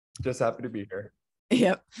Just happy to be here.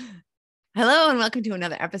 Yep. Hello, and welcome to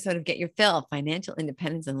another episode of Get Your Fill, Financial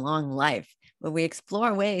Independence and Long Life, where we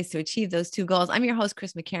explore ways to achieve those two goals. I'm your host,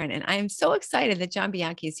 Chris McCarran, and I am so excited that John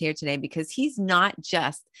Bianchi is here today because he's not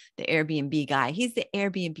just the Airbnb guy, he's the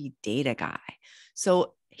Airbnb data guy.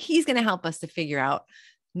 So he's going to help us to figure out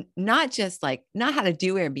not how to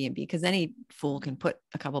do Airbnb, because any fool can put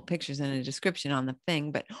a couple pictures and a description on the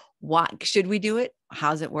thing, but what should we do it?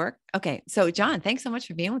 How's it work? Okay. So John, thanks so much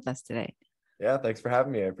for being with us today. Yeah, thanks for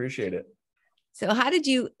having me. I appreciate it. So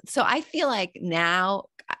I feel like now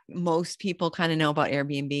most people kind of know about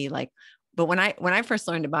Airbnb, but when I first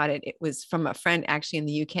learned about it, it was from a friend actually in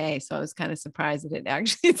the UK. So I was kind of surprised that it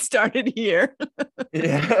actually started here.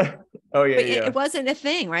 Yeah. Oh yeah. But Yeah. it wasn't a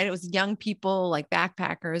thing, right? It was young people like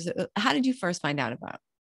backpackers. How did you first find out about it?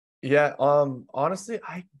 Yeah. Honestly,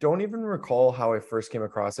 I don't even recall how I first came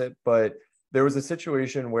across it, but there was a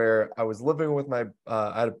situation where I was living with I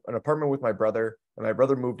had an apartment with my brother, and my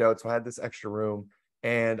brother moved out. So I had this extra room,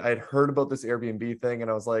 and I had heard about this Airbnb thing,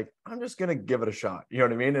 and I was like, I'm just going to give it a shot. You know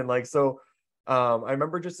what I mean? And I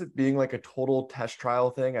remember just it being like a total test trial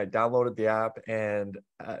thing. I downloaded the app and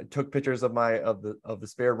took pictures of the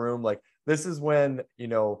spare room. Like, this is when,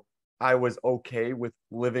 I was okay with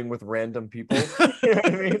living with random people. You know what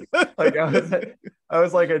I mean? Like, I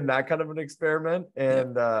was like in that kind of an experiment.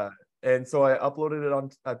 And so I uploaded it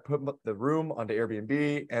I put the room onto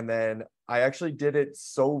Airbnb, and then I actually did it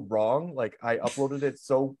so wrong. Like, I uploaded it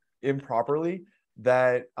so improperly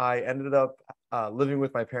that I ended up living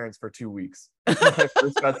with my parents for 2 weeks when I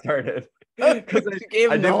first got started. Because I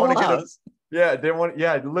didn't want to I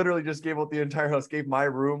literally just gave out the entire house, gave my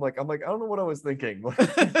room. Like, I'm like, I don't know what I was thinking. But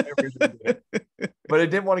I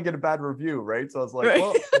didn't want to get a bad review, right? So I was like,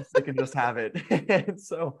 well, I guess I can just have it. And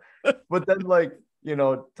so, but then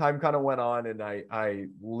time kind of went on, and I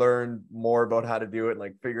learned more about how to do it and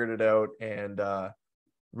like figured it out. And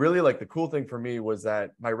really, like, the cool thing for me was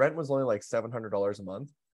that my rent was only like $700 a month.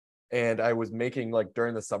 And I was making, like,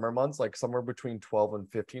 during the summer months, like somewhere between $1,200 and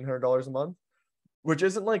 $1,500 a month, which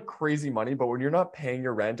isn't like crazy money, but when you're not paying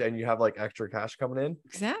your rent and you have like extra cash coming in,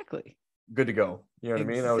 Exactly. good to go. You know what I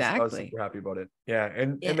mean? I was super happy about it. Yeah.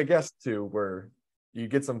 And the guests too, where you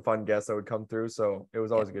get some fun guests that would come through. So it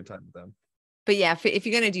was always a good time with them. But yeah, if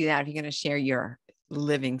you're going to do that, if you're going to share your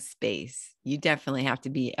living space, you definitely have to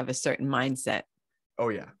be of a certain mindset. Oh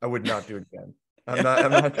yeah. I would not do it again. I'm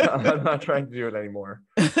not trying to do it anymore.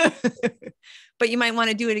 But you might want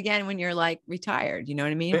to do it again when you're like retired. You know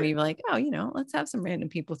what I mean? Where you're like, oh, let's have some random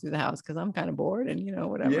people through the house because I'm kind of bored and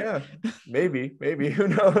whatever. Yeah, maybe. Who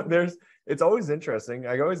knows? It's always interesting.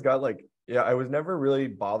 I always got I was never really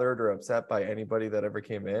bothered or upset by anybody that ever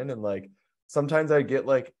came in. And like, sometimes I'd get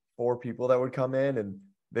like 4 people that would come in, and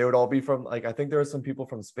they would all be from, like, I think there were some people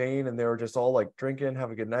from Spain, and they were just all like drinking, have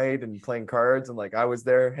a good night and playing cards. And like, I was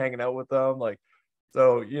there hanging out with them. Like,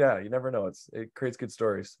 so yeah, you never know. It creates good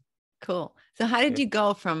stories. Cool. So how did you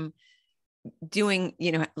go from doing,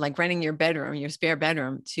 like renting your bedroom, your spare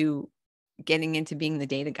bedroom, to getting into being the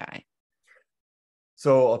data guy?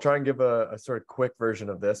 So I'll try and give a sort of quick version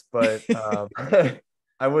of this, but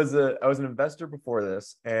I was an investor before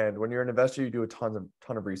this. And when you're an investor, you do a ton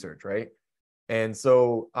of research, right? And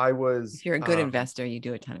so if you're a good investor, you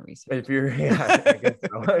do a ton of research. If you're, yeah, I guess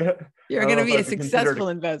so. You're going to be a successful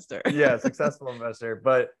investor. Yeah, successful investor.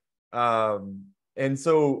 But, and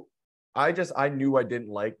so I knew I didn't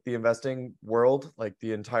like the investing world, like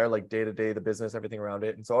the entire, like, day-to-day, the business, everything around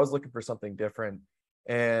it. And so I was looking for something different.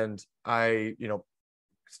 And I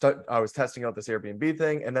was testing out this Airbnb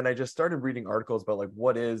thing. And then I just started reading articles about like,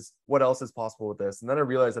 what else is possible with this. And then I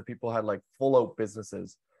realized that people had like full out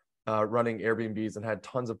businesses running Airbnbs and had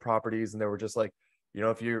tons of properties. And they were just like,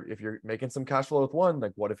 if you're making some cash flow with one,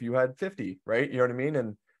 like, what if you had 50, right? You know what I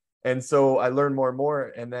mean? And so I learned more and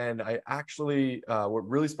more. And then I actually, what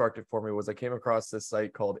really sparked it for me was I came across this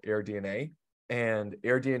site called AirDNA, and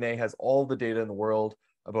AirDNA has all the data in the world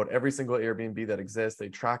about every single Airbnb that exists. They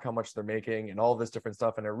track how much they're making and all this different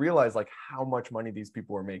stuff. And I realized like how much money these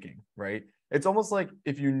people were making, right? It's almost like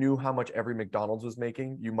if you knew how much every McDonald's was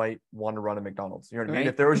making, you might want to run a McDonald's. You know what I mean?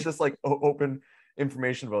 If there was just like open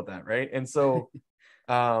information about that, right? And so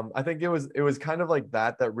I think it was kind of like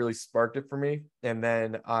that really sparked it for me. And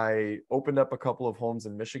then I opened up a couple of homes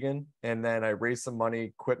in Michigan, and then I raised some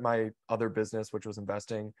money, quit my other business, which was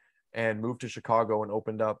investing, and moved to Chicago and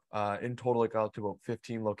opened up in total, it got up to about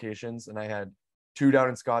 15 locations. And I had 2 down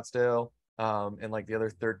in Scottsdale and like the other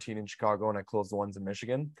 13 in Chicago, and I closed the ones in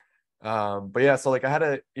Michigan. But yeah, so like I had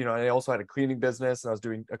I also had a cleaning business, and I was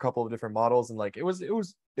doing a couple of different models, and like it was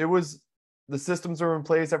the systems were in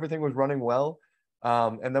place, everything was running well.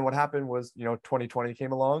 And then what happened was, 2020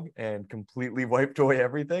 came along and completely wiped away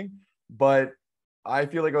everything. But I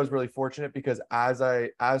feel like I was really fortunate because as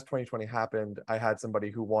 2020 happened, I had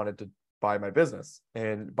somebody who wanted to buy my business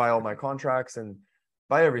and buy all my contracts and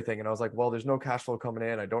buy everything. And I was like, well, there's no cash flow coming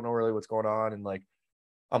in. I don't know really what's going on. And like,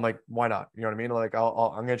 I'm like, why not? You know what I mean? Like, I'm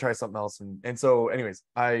going to try something else. And so anyways,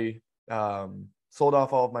 I sold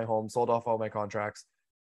off all of my homes, sold off all my contracts.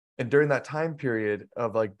 And during that time period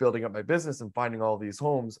of like building up my business and finding all these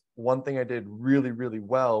homes, one thing I did really, really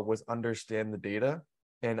well was understand the data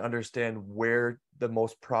and understand where the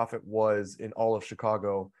most profit was in all of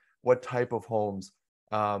Chicago, what type of homes,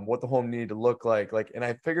 what the home needed to look like. And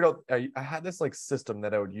I figured out, I had this like system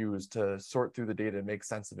that I would use to sort through the data and make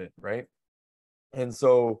sense of it, right? And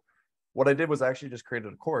so what I did was I actually just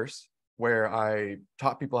created a course where I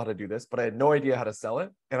taught people how to do this, but I had no idea how to sell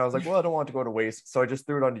it. And I was like, well, I don't want it to go to waste. So I just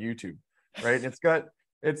threw it onto YouTube, right? And it's got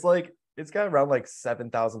around like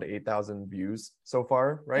 7,000 to 8,000 views so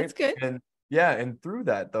far, right? That's good. And yeah, and through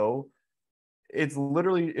that though,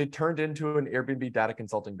 it turned into an Airbnb data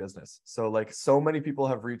consulting business. So like so many people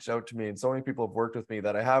have reached out to me and so many people have worked with me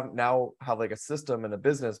that I have like a system and a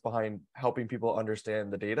business behind helping people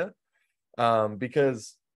understand the data.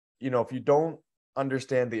 Because if you don't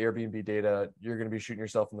understand the Airbnb data, you're going to be shooting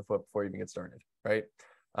yourself in the foot before you even get started, right?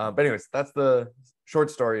 But anyways, that's the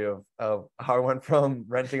short story of how I went from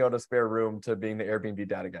renting out a spare room to being the Airbnb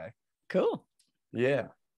data guy. Cool. Yeah.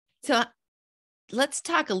 So let's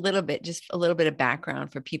talk just a little bit of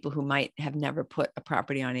background for people who might have never put a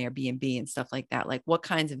property on Airbnb and stuff like that. Like what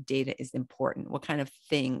kinds of data is important? What kind of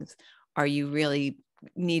things are you really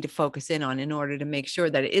need to focus in on in order to make sure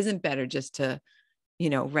that it isn't better just to,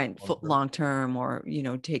 rent long-term or,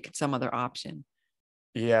 take some other option?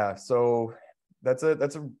 Yeah. So that's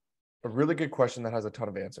a really good question that has a ton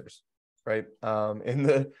of answers, right? And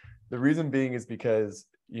the reason being is because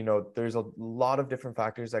there's a lot of different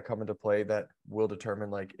factors that come into play that will determine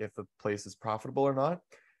like if a place is profitable or not.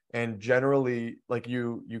 And generally, like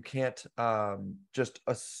you can't just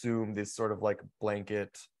assume this sort of like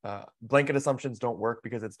blanket assumptions don't work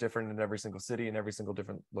because it's different in every single city and every single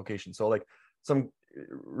different location. So like some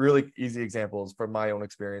really easy examples from my own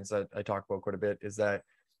experience that I talk about quite a bit is that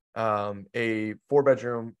a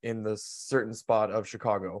 4-bedroom in the certain spot of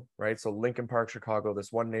Chicago, right? So Lincoln Park, Chicago,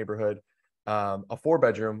 this one neighborhood, a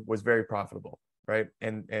 4-bedroom was very profitable, right?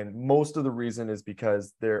 And most of the reason is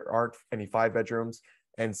because there aren't any 5-bedrooms.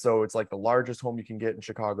 And so it's like the largest home you can get in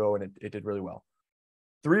Chicago, and it did really well.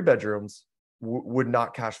 3-bedrooms would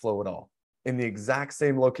not cash flow at all. In the exact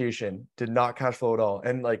same location, did not cash flow at all.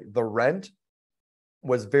 And like the rent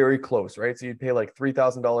was very close, right? So you'd pay like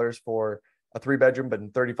 $3,000 for a 3-bedroom, but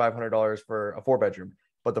 $3,500 for a 4-bedroom.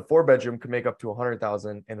 But the 4-bedroom could make up to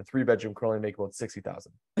 100,000, and the 3-bedroom could only make about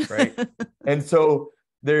 60,000, right? And so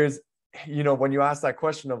there's, when you ask that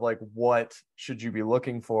question of like, what should you be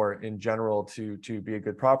looking for in general to be a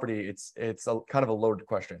good property, it's a kind of a loaded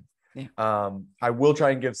question. Yeah. I will try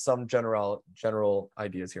and give some general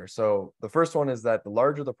ideas here. So the first one is that the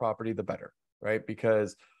larger the property, the better, right?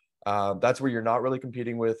 Because that's where you're not really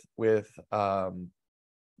competing with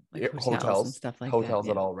Like hotels and stuff like that.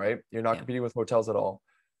 Yeah. at all, right? You're not competing with hotels at all.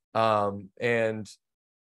 And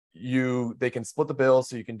they can split the bill,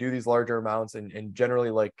 so you can do these larger amounts, and generally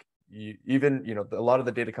like a lot of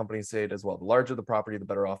the data companies say it as well. The larger the property, the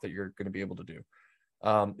better off that you're going to be able to do.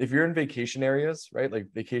 If you're in vacation areas, right, like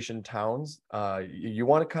vacation towns, you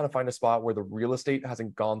want to kind of find a spot where the real estate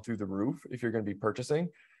hasn't gone through the roof if you're going to be purchasing.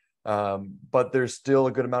 But there's still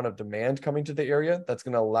a good amount of demand coming to the area that's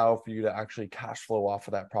going to allow for you to actually cash flow off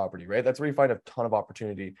of that property, right? That's where you find a ton of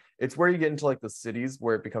opportunity. It's where you get into like the cities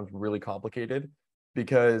where it becomes really complicated,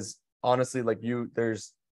 because honestly,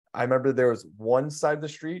 I remember there was one side of the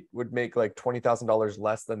street would make like $20,000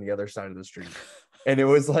 less than the other side of the street. And it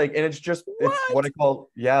was like, and it's what I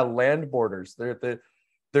call, land borders.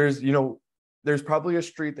 There's probably a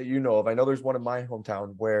street that of. I know there's one in my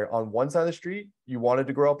hometown where on one side of the street you wanted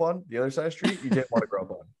to grow up on, the other side of the street you didn't want to grow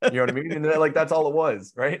up on. You know what I mean? And like that's all it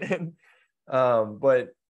was, right? And but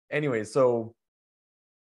anyway, so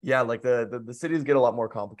yeah, like the cities get a lot more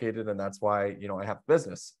complicated, and that's why I have a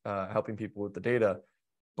business helping people with the data.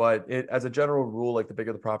 But as a general rule, like the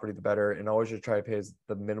bigger the property, the better, and always just try to pay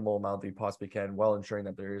the minimal amount that you possibly can, while ensuring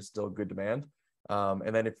that there is still good demand.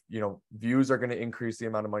 And then if views are going to increase the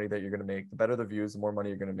amount of money that you're going to make, the better the views, the more money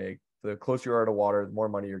you're going to make. The closer you are to water, the more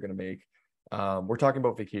money you're going to make. We're talking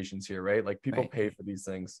about vacations here, right? Like people pay for these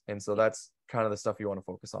things, and so that's kind of the stuff you want to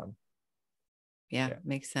focus on. Yeah,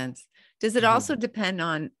 makes sense. Does it also depend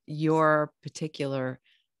on your particular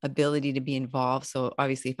ability to be involved. So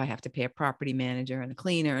obviously if I have to pay a property manager and a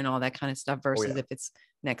cleaner and all that kind of stuff Oh versus yeah. if it's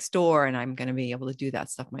next door and I'm going to be able to do that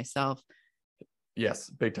stuff myself. Yes,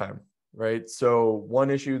 big time. Right. So one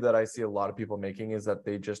issue that I see a lot of people making is that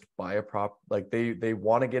they just buy a like they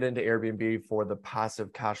want to get into Airbnb for the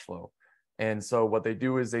passive cash flow. And so what they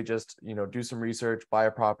do is they just, do some research, buy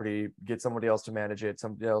a property, get somebody else to manage it,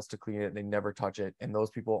 somebody else to clean it, and they never touch it. And those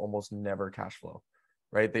people almost never cash flow,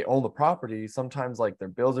 right? They own the property. Sometimes like their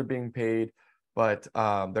bills are being paid, but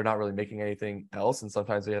they're not really making anything else. And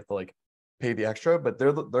sometimes they have to like pay the extra, but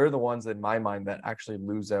they're the ones in my mind that actually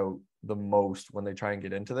lose out the most when they try and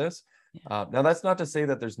get into this. Now, that's not to say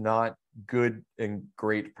that there's not good and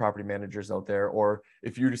great property managers out there, or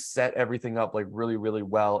if you just set everything up like really, really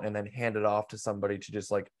well and then hand it off to somebody to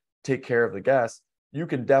just like take care of the guests, you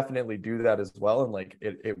can definitely do that as well. And like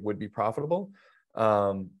it would be profitable.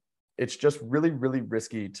 It's just really, really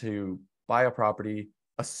risky to buy a property,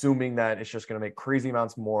 assuming that it's just going to make crazy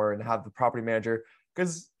amounts more and have the property manager,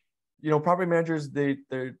 because, property managers,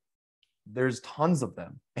 there's tons of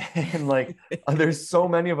them and like there's so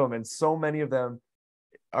many of them, and so many of them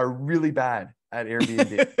are really bad at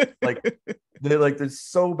Airbnb. Like they're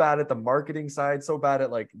so bad at the marketing side, so bad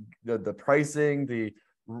at like the pricing,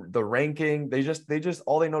 the ranking. They just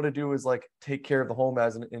all they know to do is like take care of the home,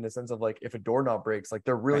 as in a sense of like if a doorknob breaks, like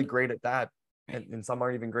they're really great at that. And some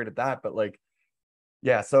aren't even great at that, but like,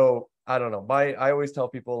 yeah. So I don't know. I always tell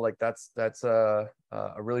people like that's a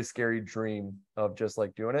really scary dream of just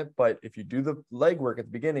like doing it. But if you do the legwork at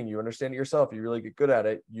the beginning, you understand it yourself, you really get good at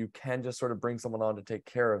it, you can just sort of bring someone on to take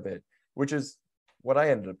care of it, which is what I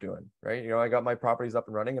ended up doing. Right. I got my properties up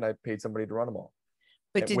and running and I paid somebody to run them all.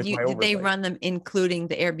 But did they run them including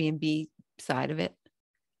the Airbnb side of it?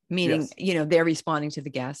 Meaning, Yes. They're responding to the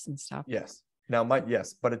guests and stuff. Yes. Now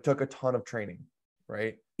yes, but it took a ton of training.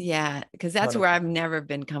 Right. Yeah, because that's where I've never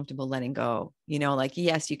been comfortable letting go. Like,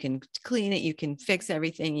 yes, you can clean it, you can fix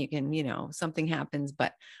everything, you can, something happens,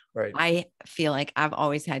 but I feel like I've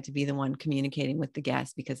always had to be the one communicating with the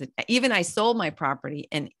guests, because even I sold my property,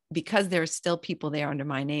 and because there's still people there under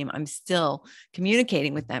my name, I'm still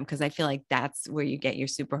communicating with them, because I feel like that's where you get your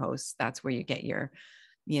super hosts. That's where you get your,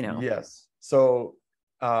 Yes. So,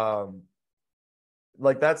 so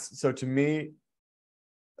to me,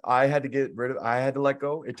 I had to let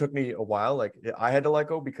go. It took me a while. Like I had to let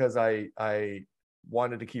go because I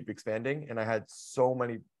wanted to keep expanding, and I had so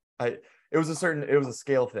many, it was a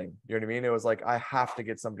scale thing. You know what I mean? It was like, I have to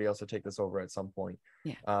get somebody else to take this over at some point.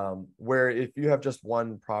 Yeah. Where if you have just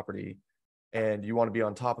one property and you want to be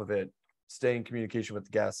on top of it, staying in communication with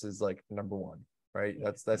the guests is like number one, right?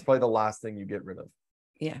 That's probably the last thing you get rid of.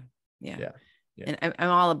 Yeah. And I'm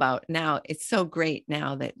all about, now it's so great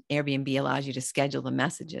now that Airbnb allows you to schedule the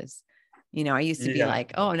messages. I used to be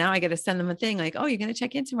like, oh, now I got to send them a thing like, oh, you're going to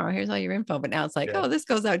check in tomorrow, here's all your info. But now it's like, oh, this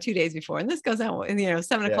goes out 2 days before, and this goes out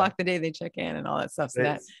 7:00 the day they check in, and all that stuff. So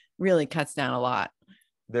that really cuts down a lot.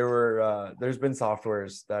 There's been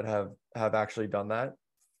softwares that have actually done that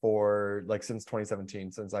for like since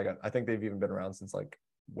 2017, I think they've even been around since like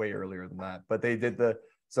way earlier than that, but they did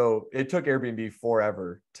so it took Airbnb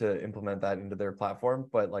forever to implement that into their platform.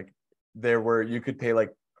 But like you could pay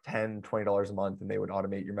like $10-20 a month and they would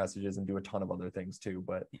automate your messages and do a ton of other things too.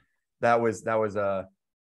 But that was I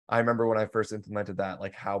remember when I first implemented that,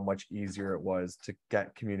 like how much easier it was to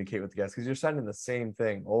communicate with the guests, because you're sending the same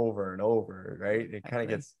thing over and over, right? It kind of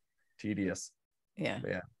gets tedious. Yeah.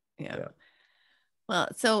 Well,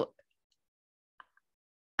 so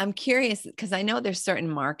I'm curious, because I know there's certain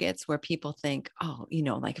markets where people think, oh,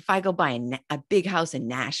 like if I go buy a big house in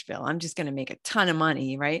Nashville, I'm just going to make a ton of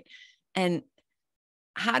money, right? And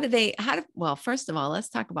well, first of all, let's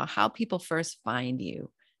talk about how people first find you,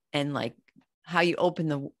 and like how you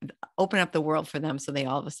open up the world for them, so they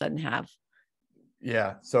all of a sudden have.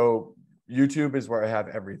 Yeah. So YouTube is where I have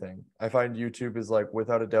everything. I find YouTube is like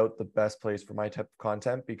without a doubt the best place for my type of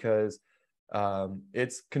content, because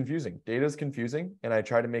it's confusing. Data is confusing, and I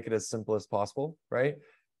try to make it as simple as possible, right?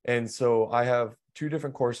 And so I have 2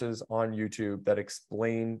 different courses on YouTube that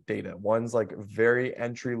explain data. One's like very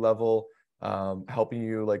entry level, helping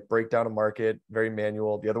you like break down a market, very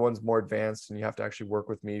manual. The other one's more advanced, and you have to actually work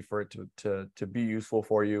with me for it to be useful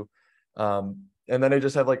for you. And then I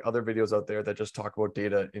just have like other videos out there that just talk about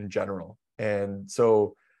data in general. And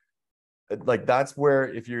so like that's where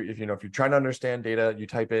if you're trying to understand data, you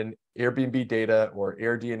type in Airbnb data or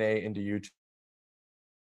AirDNA into YouTube.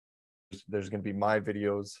 There's going to be my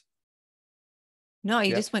videos. No,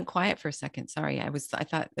 you just went quiet for a second. Sorry. I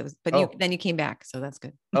thought it was, but then you came back. So that's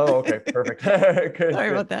good. Oh, okay. Perfect. Good,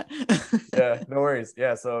 Sorry about that. Yeah, no worries.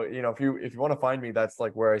 Yeah. So, if you want to find me, that's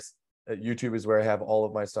like where YouTube is where I have all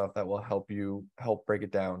of my stuff that will help break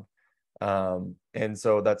it down. And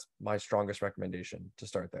so that's my strongest recommendation, to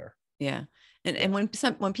start there. Yeah. And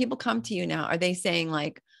when people come to you now, are they saying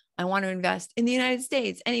like, I want to invest in the United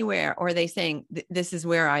States anywhere? Or are they saying this is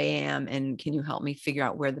where I am and can you help me figure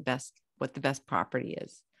out what the best property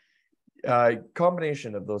is?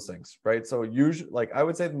 Combination of those things, right? So usually, like I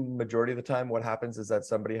would say the majority of the time, what happens is that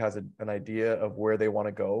somebody has an idea of where they want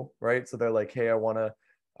to go, right? So they're like, hey, I want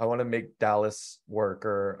to make Dallas work,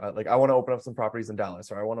 or like I want to open up some properties in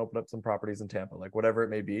Dallas, or I want to open up some properties in Tampa, like whatever it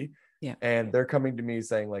may be. Yeah. And they're coming to me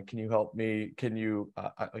saying like, can you help me? Can you,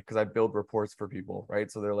 because I build reports for people,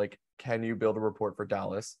 right? So they're like, can you build a report for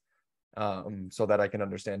Dallas? So that I can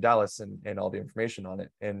understand Dallas and all the information on it.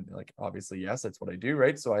 And like, obviously, yes, that's what I do,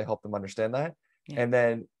 right? So I help them understand that. Yeah. And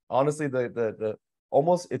then honestly,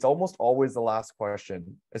 it's almost always the last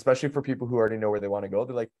question, especially for people who already know where they want to go.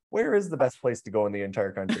 They're like, where is the best place to go in the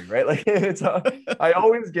entire country, right? Like I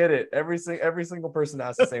always get it. Every single person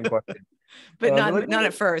asks the same question. But not like, not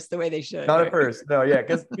at first, the way they should. Not right? at first. No, yeah,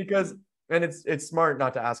 because and it's smart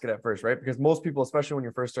not to ask it at first, right? Because most people, especially when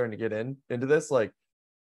you're first starting to get into this, like,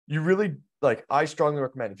 you really, like, I strongly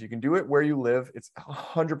recommend, if you can do it where you live, it's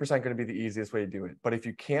 100% going to be the easiest way to do it. But if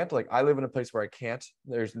you can't, like I live in a place where I can't,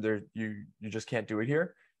 you just can't do it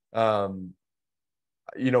here. Go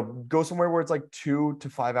somewhere where it's like 2 to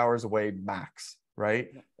 5 hours away max, right?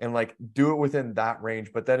 Yeah. And like do it within that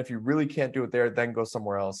range. But then if you really can't do it there, then go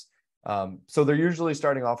somewhere else. So they're usually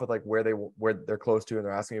starting off with like where they're close to, and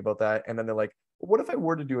they're asking about that. And then they're like, what if I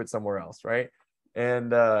were to do it somewhere else, right?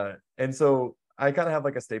 And so I kind of have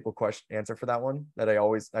like a staple question answer for that one that I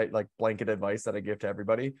like blanket advice that I give to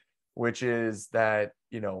everybody, which is that,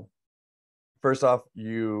 first off,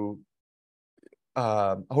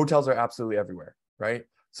 hotels are absolutely everywhere, right?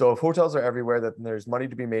 So if hotels are everywhere, then there's money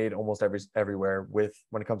to be made almost everywhere when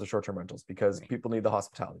it comes to short-term rentals, because people need the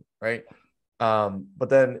hospitality, right? But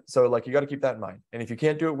then, so like, you got to keep that in mind. And if you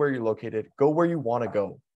can't do it where you're located, go where you want to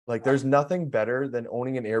go. Like, there's nothing better than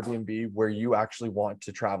owning an Airbnb where you actually want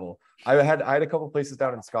to travel. I had a couple places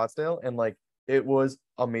down in Scottsdale, and like, it was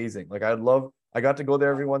amazing. Like, I got to go there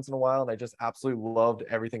every once in a while, and I just absolutely loved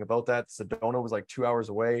everything about that. Sedona was like 2 hours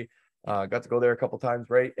away. Got to go there a couple times,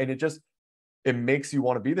 right? And it makes you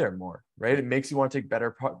want to be there more, right? It makes you want to take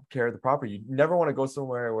better care of the property. You never want to go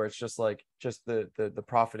somewhere where it's just the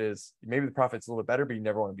profit is, maybe the profit's a little bit better, but you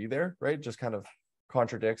never want to be there, right? It just kind of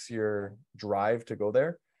contradicts your drive to go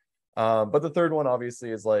there. But the third one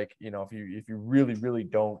obviously is like, if you really, really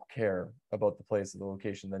don't care about the place or the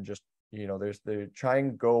location, then just, try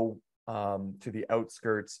and go to the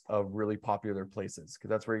outskirts of really popular places, because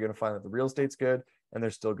that's where you're going to find that the real estate's good and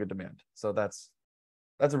there's still good demand. So that's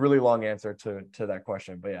a really long answer to that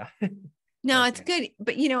question, but yeah. No, it's good.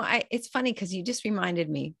 But it's funny because you just reminded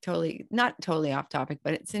me, not totally off topic,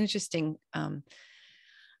 but it's interesting.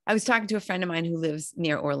 I was talking to a friend of mine who lives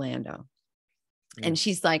near Orlando. And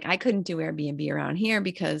she's like, I couldn't do Airbnb around here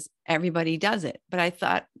because everybody does it.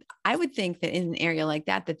 But I would think that in an area like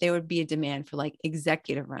that there would be a demand for like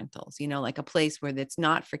executive rentals, like a place where that's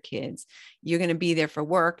not for kids. You're going to be there for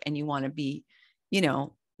work, and you want to be,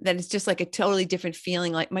 that it's just like a totally different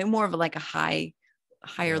feeling, like more of like a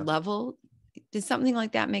higher level. Does something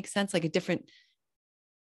like that make sense? Like a different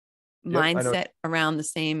mindset around the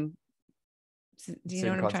same. Do you know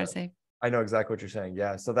what I'm trying to say? I know exactly what you're saying.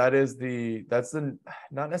 Yeah. So that's the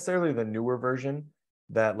not necessarily the newer version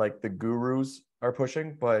that like the gurus are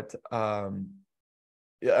pushing, but yeah,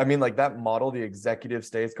 I mean, like that model, the executive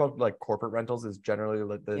stay, it's called like corporate rentals, is generally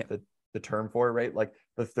like the term for it, right? Like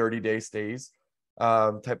the 30-day stays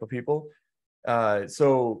type of people.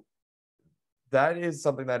 So that is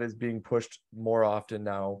something that is being pushed more often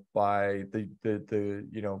now by the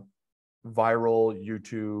viral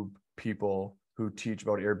YouTube people who teach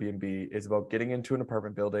about Airbnb. Is about getting into an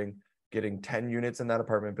apartment building, getting 10 units in that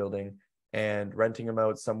apartment building, and renting them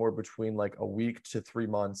out somewhere between like a week to 3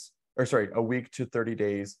 months, or sorry, a week to 30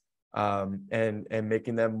 days, and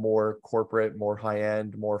making them more corporate, more high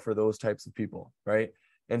end, more for those types of people, right?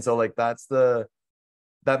 And so like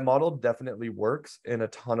that model definitely works in a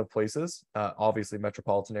ton of places, obviously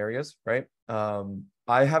metropolitan areas, right?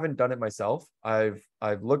 I haven't done it myself. I've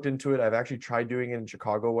looked into it. I've actually tried doing it in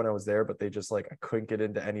Chicago when I was there, but they just like, I couldn't get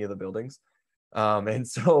into any of the buildings. And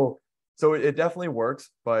so it definitely works,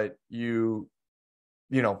 but you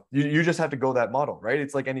just have to go that model, right?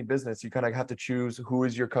 It's like any business. You kind of have to choose who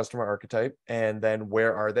is your customer archetype, and then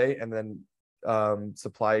where are they, and then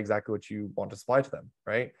supply exactly what you want to supply to them,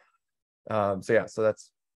 right? So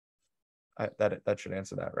that's that should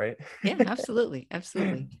answer that, right? Yeah, absolutely.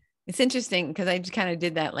 It's interesting because I just kind of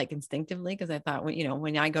did that like instinctively because I thought, when,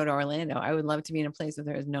 when I go to Orlando, I would love to be in a place where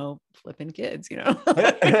there's no flipping kids,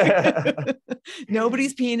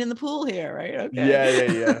 Nobody's peeing in the pool here, right?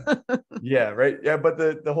 Okay. Yeah, right. Yeah, but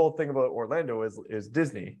the whole thing about Orlando is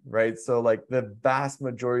Disney, right? So like the vast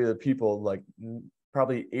majority of the people, like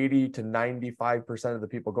probably 80 to 95% of the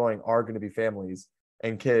people going are going to be families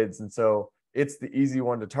and kids. And so it's the easy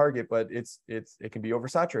one to target, but it can be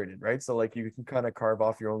oversaturated, right? So like you can kind of carve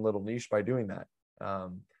off your own little niche by doing that.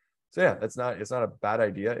 So yeah, it's not a bad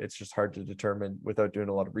idea. It's just hard to determine without doing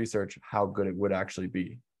a lot of research how good it would actually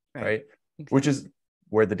be, right? Exactly. Which is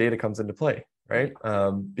where the data comes into play, right?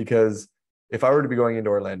 Because if I were to be going into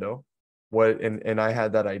Orlando, and I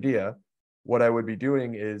had that idea, what I would be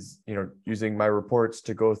doing is, using my reports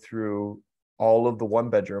to go through all of the one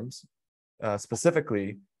bedrooms,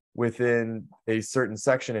 specifically within a certain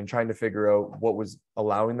section, and trying to figure out what was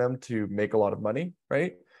allowing them to make a lot of money,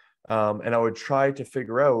 right? And I would try to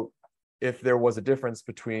figure out if there was a difference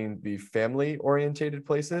between the family orientated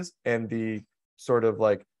places and the sort of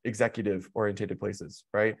like executive orientated places,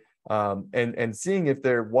 right? And seeing if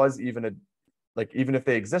there was even even if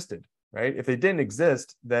they existed, right? If they didn't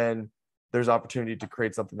exist, then there's opportunity to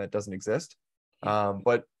create something that doesn't exist.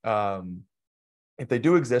 But if they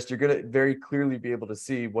do exist, you're going to very clearly be able to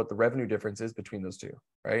see what the revenue difference is between those two,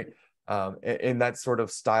 right? In that sort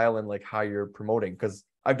of style and like how you're promoting, because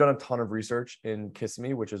I've done a ton of research in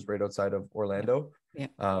Kissimmee, which is right outside of Orlando.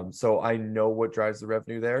 So I know what drives the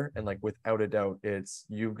revenue there. And like, without a doubt,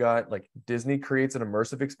 you've got like Disney creates an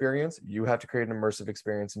immersive experience. You have to create an immersive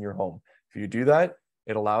experience in your home. If you do that,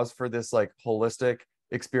 it allows for this like holistic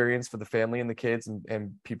experience for the family and the kids,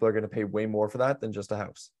 and people are going to pay way more for that than just a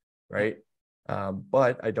house, right?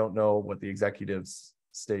 But I don't know what the executives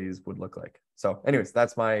stays would look like. So anyways,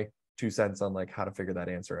 that's my 2 cents on like how to figure that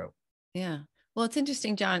answer out. Yeah. Well, it's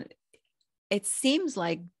interesting, John. It seems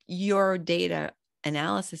like your data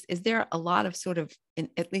analysis, is there a lot of sort of,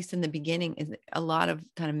 at least in the beginning, is a lot of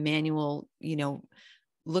kind of manual,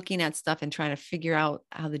 looking at stuff and trying to figure out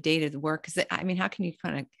how the data work? Because I mean, how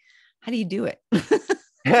do you do it?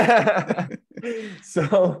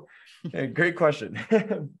 So, great question.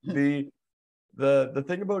 The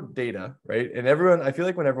thing about data, right? And I feel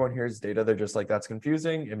like when everyone hears data, they're just like, that's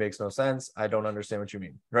confusing. It makes no sense. I don't understand what you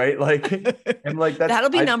mean, right? Like, and like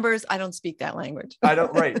that'll be numbers. I don't speak that language. I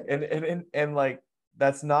don't, right. And like,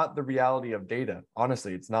 that's not the reality of data.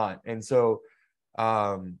 Honestly, it's not. And so,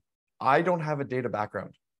 I don't have a data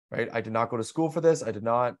background, right? I did not go to school for this. I did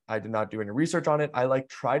not do any research on it. I like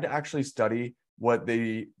tried to actually study what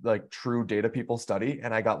the like true data people study,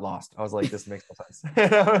 and I got lost. I was like, this makes no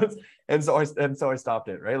sense. and so I stopped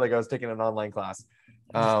it, right? Like I was taking an online class.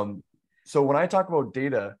 So when I talk about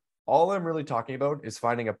data, all I'm really talking about is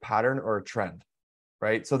finding a pattern or a trend,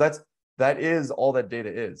 right? So that is all that data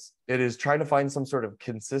is. It is trying to find some sort of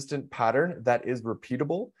consistent pattern that is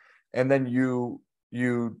repeatable, and then you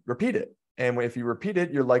repeat it. And if you repeat it,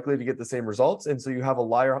 you're likely to get the same results. And so you have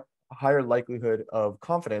a higher likelihood of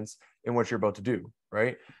confidence in what you're about to do,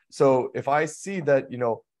 right? So if I see that,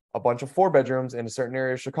 a bunch of 4 bedrooms in a certain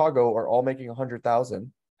area of Chicago are all making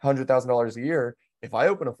 $100,000 a year, if I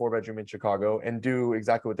open a 4-bedroom in Chicago and do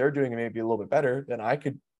exactly what they're doing and maybe a little bit better, then I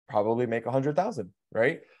could probably make 100,000,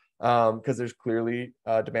 right? Because there's clearly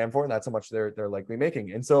demand for it, and that's how much they're likely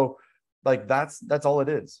making. And so like that's all it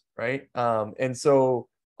is, right? And so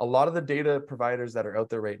a lot of the data providers that are out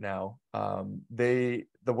there right now,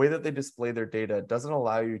 the way that they display their data doesn't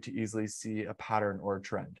allow you to easily see a pattern or a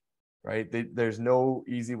trend, right? There's no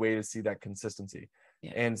easy way to see that consistency.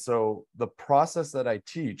 And so the process that I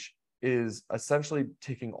teach is essentially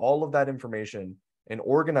taking all of that information and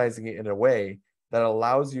organizing it in a way that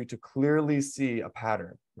allows you to clearly see a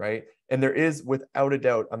pattern, right? And there is, without a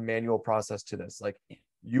doubt, a manual process to this. Like,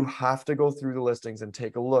 you have to go through the listings and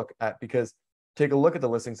take a look at the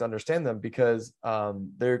listings to understand them, because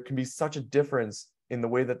there can be such a difference in the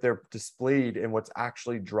way that they're displayed and what's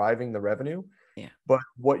actually driving the revenue. But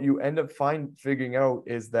what you end up figuring out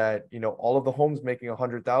is that, all of the homes making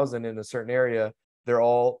 100,000 in a certain area, they're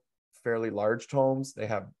all fairly large homes. They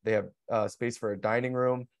have space for a dining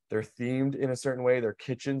room. They're themed in a certain way. Their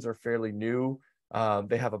kitchens are fairly new.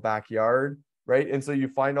 They have a backyard, right? And so you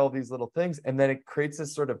find all these little things, and then it creates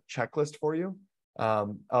this sort of checklist for you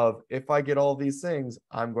of, if I get all these things,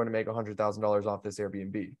 I'm going to make $100,000 off this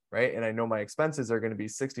Airbnb, right? And I know my expenses are going to be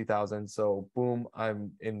 60,000, so boom,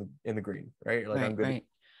 I'm in the green, right? Like, I'm good.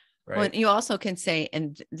 Right. Well, and you also can say,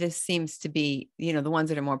 and this seems to be, the ones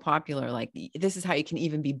that are more popular, like, this is how you can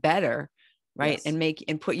even be better, right? Yes.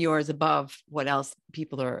 And put yours above what else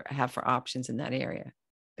people have for options in that area.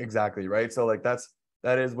 Exactly, right? So like that's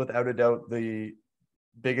that is without a doubt the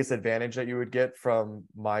biggest advantage that you would get from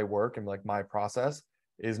my work and like my process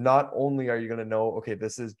is not only are you going to know, okay,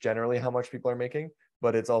 this is generally how much people are making,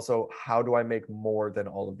 but it's also how do I make more than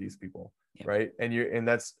all of these people, Yep. right? And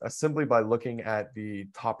that's simply by looking at the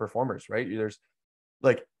top performers, right? There's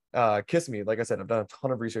like Kiss Me, like I said, I've done a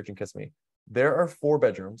ton of research in Kiss Me. There are 4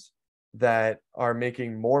 bedrooms that are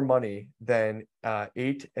making more money than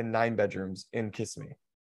 8 and 9 bedrooms in Kiss Me,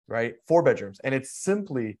 right? 4 bedrooms. And it's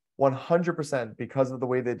simply 100% because of the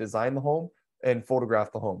way they design the home and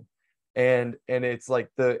photograph the home. And it's like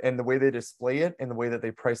the way they display it and the way that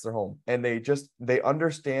they price their home. And they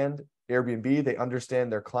understand Airbnb, they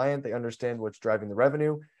understand their client, they understand what's driving the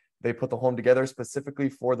revenue. They put the home together specifically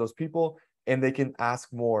for those people, and they can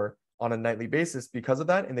ask more on a nightly basis because of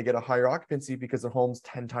that, and they get a higher occupancy because the home's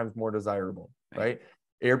 10 times more desirable, right?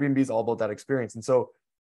 Airbnb is all about that experience. And so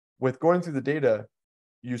with going through the data,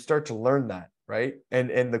 you start to learn that, right?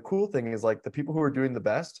 And the cool thing is like the people who are doing the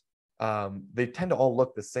best, they tend to all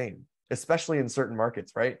look the same, especially in certain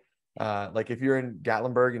markets, right? Like if you're in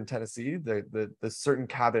Gatlinburg in Tennessee, the certain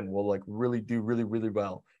cabin will like really do really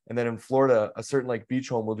well. And then in Florida, a certain like beach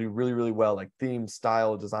home will do really well, like theme,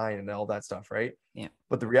 style, design, and all that stuff, right? Yeah.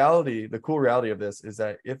 But the cool reality of this is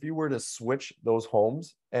that if you were to switch those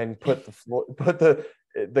homes and put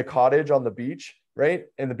the cottage on the beach, right,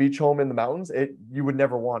 and the beach home in the mountains, you would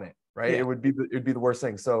never want it, right? Yeah. It'd be the worst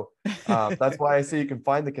thing. So that's why I say you can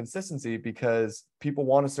find the consistency, because people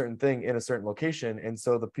want a certain thing in a certain location, and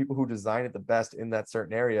so the people who design it the best in that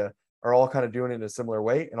certain area are all kind of doing it in a similar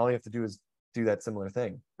way, and all you have to do is do that similar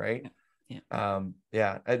thing, right? I know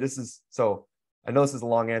this is a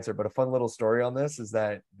long answer, but a fun little story on this is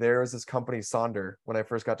that there was this company Sonder when I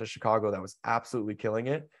first got to Chicago that was absolutely killing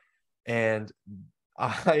it, and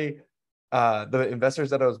the investors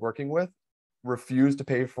that I was working with refused to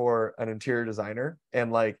pay for an interior designer.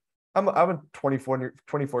 And like I'm a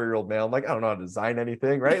 24-year-old male. I'm like, I don't know how to design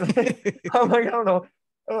anything, right? I'm like, I don't know.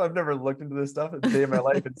 Oh, I've never looked into this stuff a day in my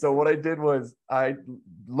life. And so what I did was I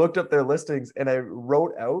looked up their listings and I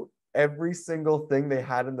wrote out every single thing they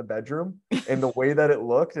had in the bedroom and the way that it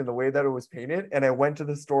looked and the way that it was painted. And I went to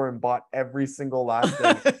the store and bought every single last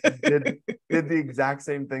thing and did the exact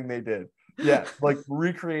same thing they did. Yeah, like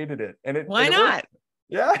recreated it. And Why it not? worked.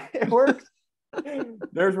 Yeah, it worked.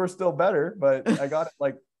 Theirs were still better, but I got it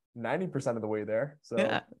like 90% of the way there. So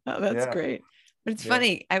yeah, oh, that's great. But it's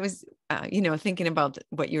funny. I was, thinking about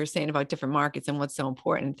what you were saying about different markets and what's so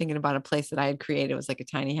important. Thinking about a place that I had created. It was like a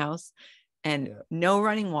tiny house, and no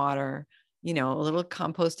running water. A little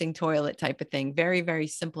composting toilet type of thing. Very, very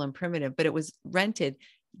simple and primitive. But it was rented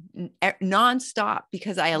nonstop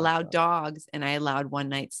because I allowed dogs and I allowed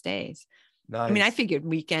one-night stays. Nice. I mean, I figured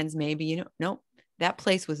weekends maybe. Nope. That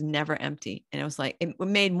place was never empty, and it was like it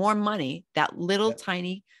made more money. That little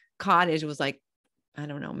tiny cottage was like, I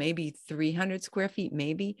don't know, maybe 300 square feet,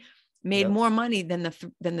 maybe made more money than the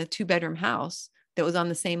 2-bedroom house that was on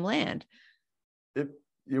the same land. It's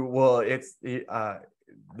the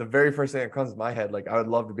very first thing that comes to my head. Like, I would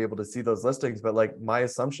love to be able to see those listings, but like my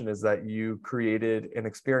assumption is that you created an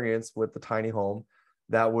experience with the tiny home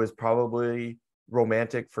that was probably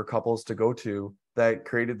romantic for couples to go to, that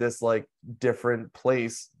created this like different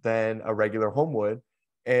place than a regular home would.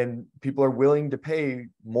 And people are willing to pay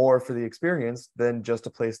more for the experience than just a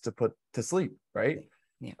place to put to sleep, right?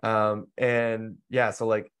 So that's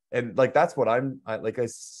what like I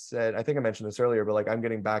said, I think I mentioned this earlier, but like I'm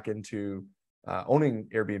getting back into owning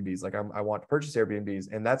Airbnbs. Like I want to purchase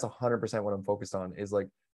Airbnbs, and that's 100% what I'm focused on. Is like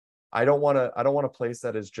I don't want a place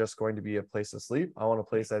that is just going to be a place to sleep. I want a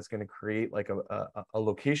place that's going to create like a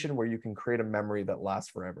location where you can create a memory that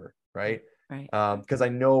lasts forever, right? Because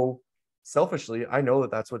selfishly, I know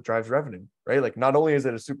that that's what drives revenue, right? Like, not only is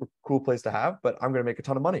it a super cool place to have, but I'm going to make a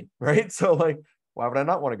ton of money, right? So like, why would I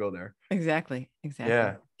not want to go there? Exactly.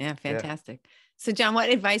 Yeah, fantastic. So John, what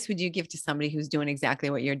advice would you give to somebody who's doing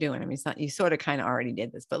exactly what you're doing? I mean, it's not, you sort of kind of already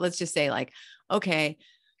did this, but let's just say like, okay,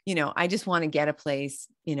 I just want to get a place,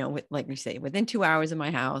 with, like we say, within 2 hours of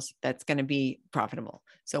my house, that's going to be profitable.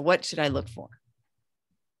 So what should I look for?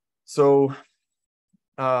 So,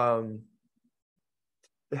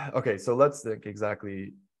 okay, so let's think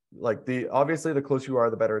exactly like obviously the closer you are,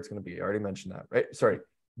 the better it's going to be. I already mentioned that, right? Sorry.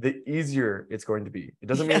 The easier it's going to be. It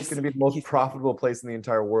doesn't mean it's going to be the most profitable place in the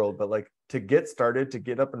entire world, but like to get started, to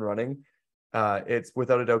get up and running, it's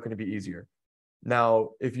without a doubt going to be easier.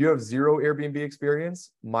 Now, if you have zero Airbnb experience,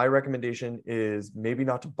 my recommendation is maybe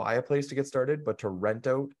not to buy a place to get started, but to rent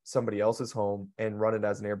out somebody else's home and run it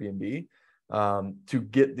as an Airbnb. To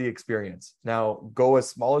get the experience. Now, go as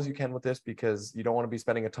small as you can with this, because you don't want to be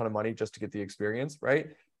spending a ton of money just to get the experience, right?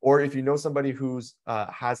 Or if you know somebody who's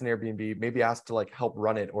has an Airbnb, maybe ask to like help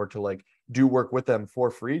run it or to like do work with them for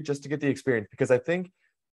free just to get the experience. Because I think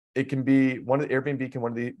it can be Airbnb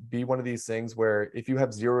can be one of these things where if you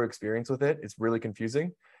have zero experience with it, it's really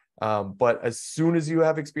confusing. But as soon as you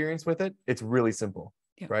have experience with it, it's really simple,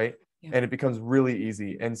 right? And it becomes really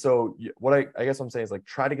easy. And so what I guess what I'm saying is like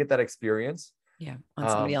try to get that experience. On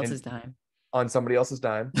somebody else's dime. On somebody else's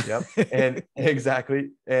dime. Yep. And exactly.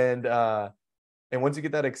 And once you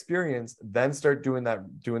get that experience, then start doing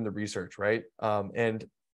the research, right?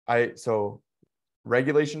 So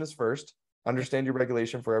regulation is first. Understand your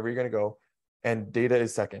regulation for wherever you're going to go, and data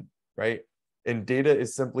is second, right? And data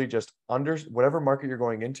is simply just whatever market you're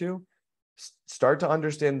going into, start to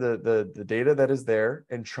understand the data that is there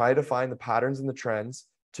and try to find the patterns and the trends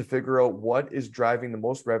to figure out what is driving the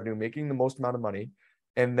most revenue, making the most amount of money,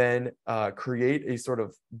 and then create a sort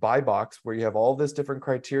of buy box where you have all this different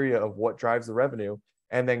criteria of what drives the revenue,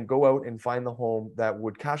 and then go out and find the home that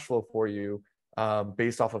would cash flow for you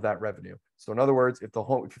based off of that revenue. So in other words, if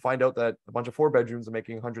you find out that a bunch of 4 bedrooms are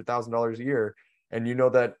making $100,000 a year, and you know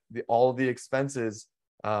that all of the expenses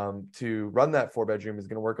to run that 4 bedroom is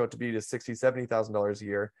going to work out to be to $60,000-$70,000 a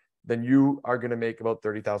year, then you are going to make about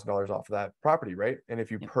 $30,000 off of that property, right? And if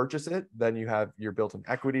you purchase it, then you have your built-in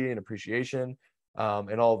equity and appreciation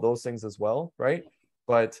and all of those things as well, right?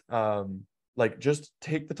 But like just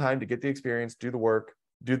take the time to get the experience, do the work,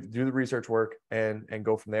 do the research work, and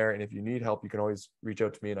go from there. And if you need help, you can always reach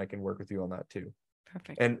out to me and I can work with you on that too.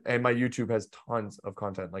 Perfect. And my YouTube has tons of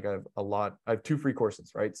content. Like I have 2 free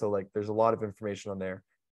courses, right? So like there's a lot of information on there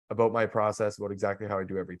about my process, about exactly how I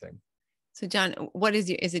do everything. So John,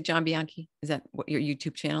 is it John Bianchi? Is that what your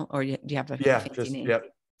YouTube channel, or do you have a fancy name?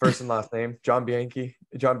 First and last name, John Bianchi.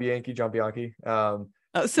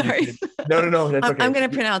 Oh, sorry. No, that's okay. I'm going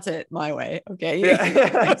to pronounce it my way. Okay.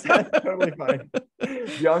 Yeah, totally fine.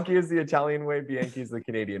 Bianchi is the Italian way. Bianchi is the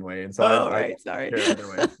Canadian way. And so sorry.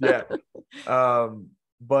 Yeah.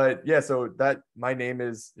 But yeah, so that my name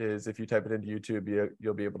is if you type it into YouTube,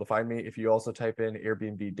 you'll be able to find me. If you also type in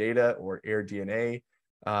Airbnb Data or AirDNA,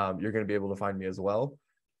 you're going to be able to find me as well.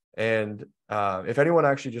 And if anyone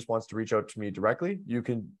actually just wants to reach out to me directly, you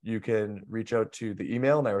can reach out to the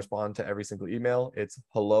email, and I respond to every single email. It's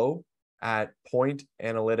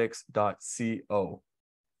hello@pointanalytics.co.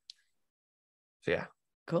 So yeah.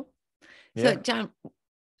 Cool. So John,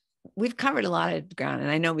 we've covered a lot of ground, and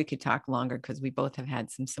I know we could talk longer because we both have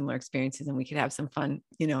had some similar experiences and we could have some fun,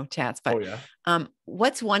 chats. But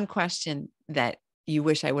what's one question that you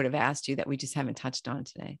wish I would have asked you that we just haven't touched on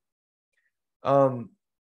today?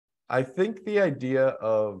 I think the idea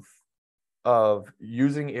of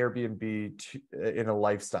using Airbnb in a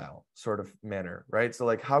lifestyle sort of manner, right? So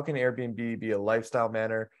like, how can Airbnb be a lifestyle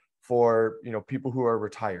manner for, people who are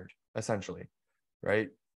retired, essentially,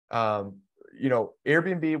 right?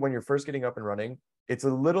 Airbnb, when you're first getting up and running, it's a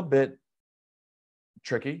little bit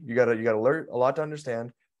tricky. You gotta learn a lot to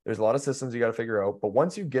understand. There's a lot of systems you got to figure out. But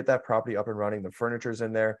once you get that property up and running, the furniture's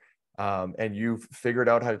in there, and you've figured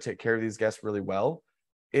out how to take care of these guests really well,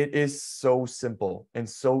 it is so simple and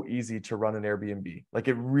so easy to run an Airbnb. Like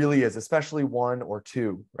it really is, especially 1 or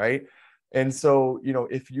 2, right? And so,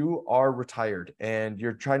 if you are retired and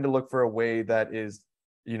you're trying to look for a way that is,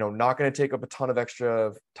 not going to take up a ton of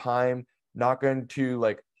extra time, not going to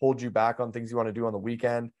like hold you back on things you want to do on the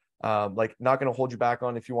weekend, like not going to hold you back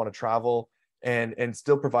on if you want to travel and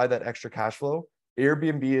still provide that extra cash flow,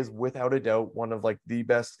 Airbnb is without a doubt one of like the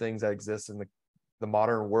best things that exists in the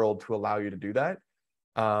modern world to allow you to do that.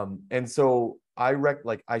 And so I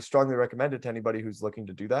strongly recommend it to anybody who's looking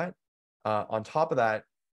to do that. On top of that,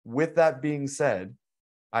 with that being said,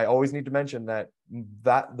 I always need to mention that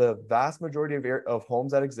the vast majority of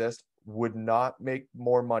homes that exist would not make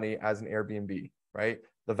more money as an Airbnb, right?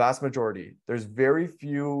 The vast majority. There's very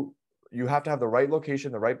few. You have to have the right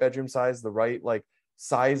location, the right bedroom size, the right like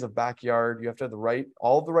size of backyard. You have to have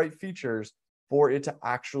all the right features for it to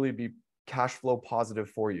actually be cash flow positive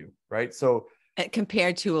for you, right? So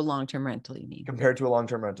compared to a long-term rental, you mean? Compared to a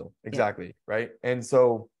long-term rental, exactly, right? And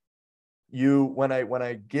so when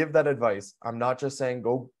I give that advice, I'm not just saying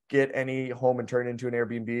go get any home and turn it into an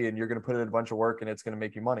Airbnb and you're going to put in a bunch of work and it's going to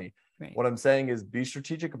make you money. Right. What I'm saying is be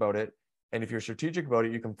strategic about it. And if you're strategic about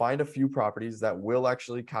it, you can find a few properties that will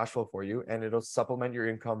actually cash flow for you, and it'll supplement your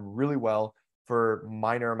income really well for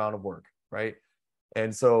minor amount of work, right?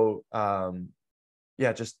 And so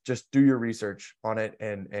just do your research on it,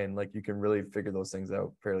 and like you can really figure those things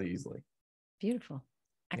out fairly easily. Beautiful.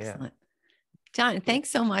 Excellent. John, thanks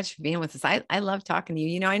so much for being with us. I love talking to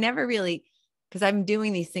you. I never really because I'm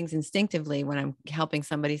doing these things instinctively when I'm helping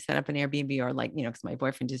somebody set up an Airbnb, or like, because my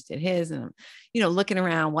boyfriend just did his, and I'm, looking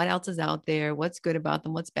around, what else is out there? What's good about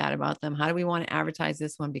them? What's bad about them? How do we want to advertise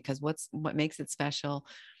this one? Because what makes it special?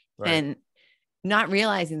 Right. And not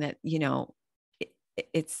realizing that,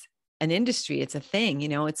 it's an industry, it's a thing,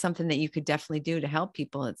 it's something that you could definitely do to help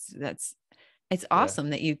people. It's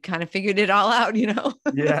awesome that you kind of figured it all out,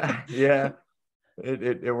 Yeah. Yeah.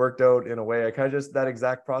 It worked out in a way. I kind of just, that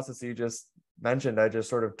exact process you just mentioned, I just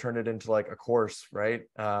sort of turned it into like a course, right?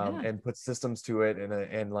 And put systems to it,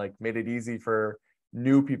 and like made it easy for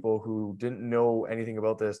new people who didn't know anything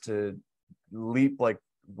about this to leap like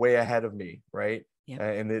way ahead of me, right? Yeah.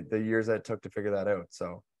 And the years that it took to figure that out.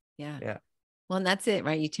 So yeah. Well, and that's it,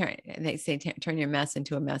 right? They say, turn your mess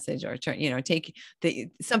into a message, or take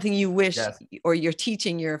something you wish, or you're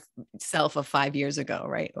teaching yourself of 5 years ago,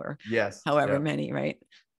 right? Or however many, right?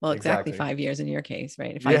 Well, exactly 5 years in your case,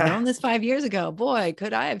 right? If I'd known this 5 years ago, boy,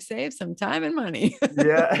 could I have saved some time and money.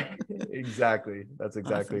 Yeah, exactly. That's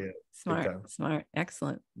exactly it. Smart.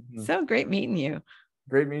 Excellent. So great meeting you.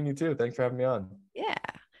 Great meeting you too. Thanks for having me on. Yeah.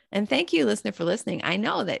 And thank you, listener, for listening. I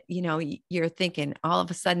know that, you're thinking all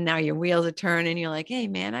of a sudden now your wheels are turning. You're like, hey,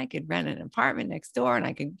 man, I could rent an apartment next door and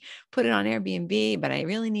I could put it on Airbnb, but I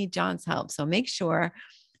really need John's help. So make sure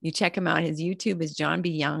you check him out. His YouTube is John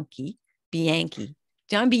Bianchi.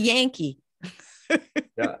 John Bianchi.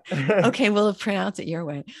 Yeah. Okay, we'll pronounce it your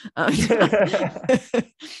way.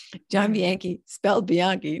 John Bianchi, spelled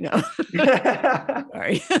Bianchi. No,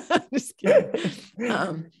 sorry, I'm just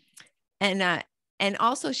kidding. And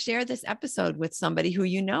also share this episode with somebody who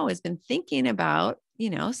has been thinking about,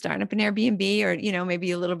 starting up an Airbnb, or,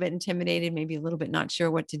 maybe a little bit intimidated, maybe a little bit not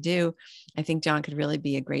sure what to do. I think John could really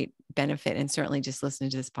be a great benefit, and certainly just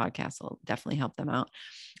listening to this podcast will definitely help them out.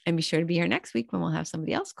 And be sure to be here next week when we'll have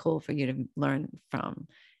somebody else cool for you to learn from.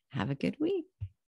 Have a good week.